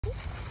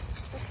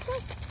Let's go.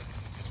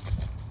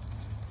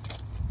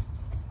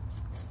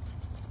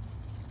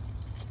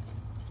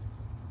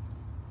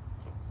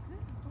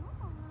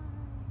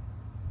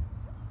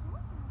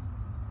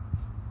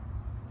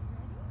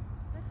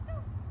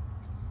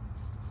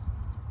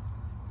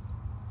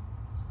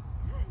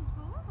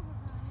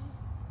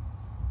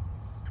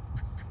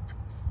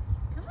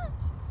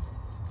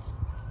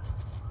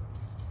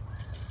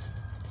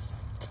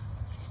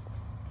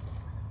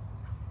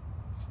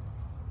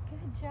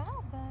 Good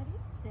job, buddy.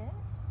 Sit.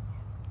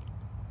 Yes.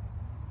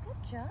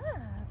 Good job.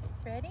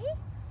 Ready?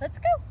 Let's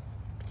go.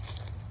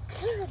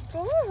 Good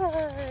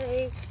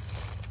boy.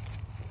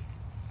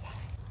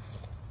 Yes.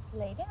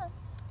 Lay down.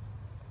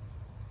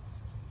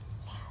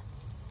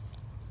 Yes.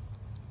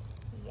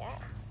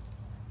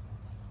 Yes.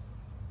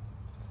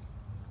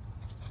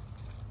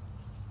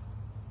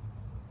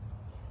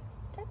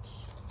 Touch.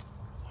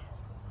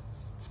 Yes.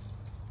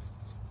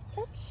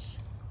 Touch.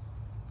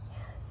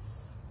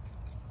 Yes.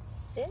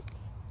 Sit.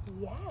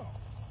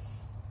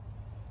 Yes.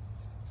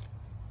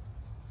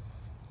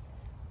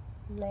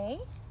 Lay.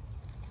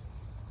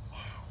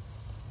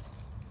 Yes.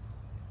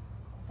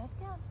 Go back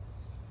down.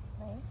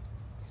 Lay.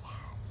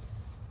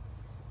 Yes.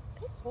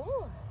 Good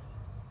boy.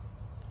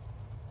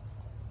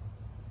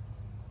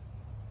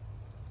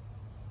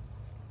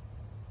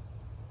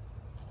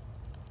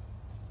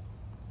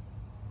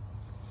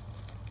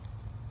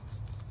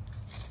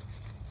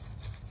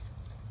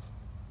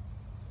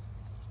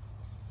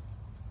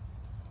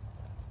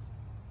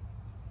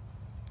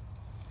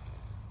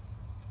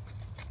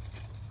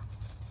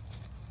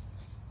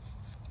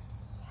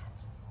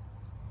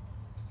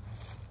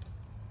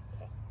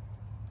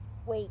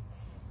 Wait.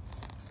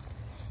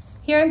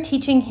 Here I'm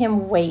teaching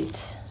him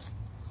wait.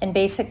 And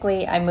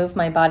basically I move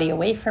my body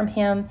away from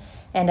him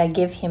and I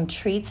give him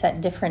treats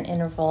at different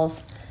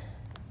intervals.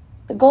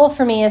 The goal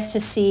for me is to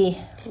see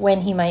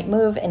when he might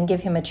move and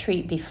give him a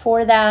treat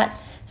before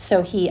that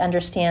so he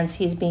understands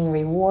he's being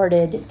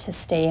rewarded to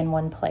stay in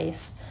one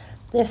place.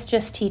 This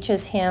just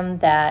teaches him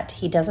that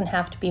he doesn't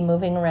have to be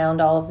moving around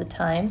all of the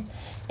time,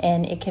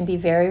 and it can be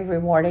very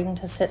rewarding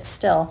to sit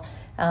still.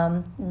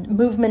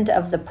 Movement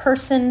of the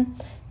person,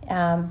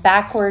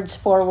 backwards,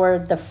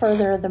 forward, the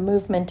further the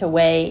movement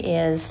away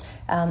is,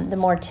 the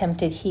more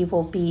tempted he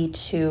will be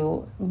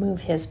to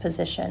move his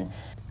position.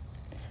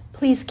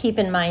 Please keep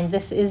in mind,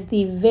 this is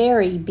the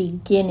very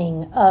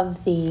beginning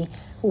of the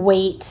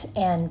wait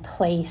and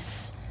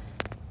place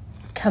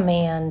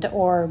command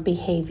or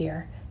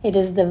behavior. It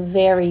is the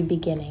very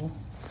beginning.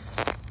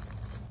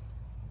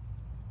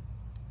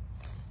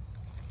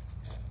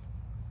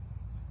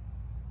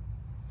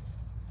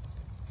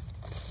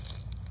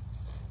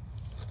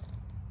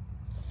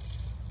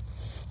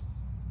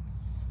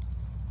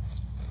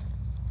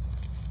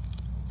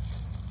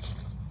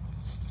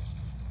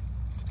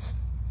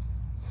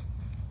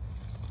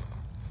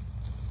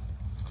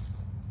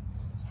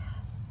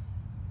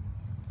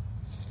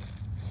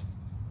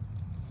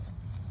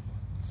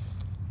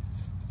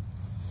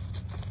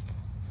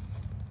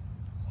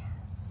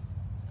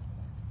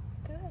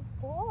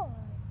 Good boy.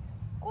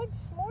 Good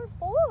smart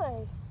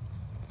boy.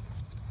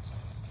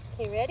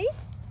 Okay, ready?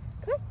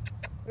 Come on.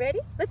 Ready?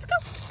 Let's go.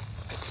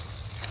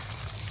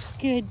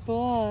 Good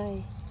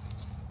boy.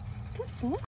 Good boy.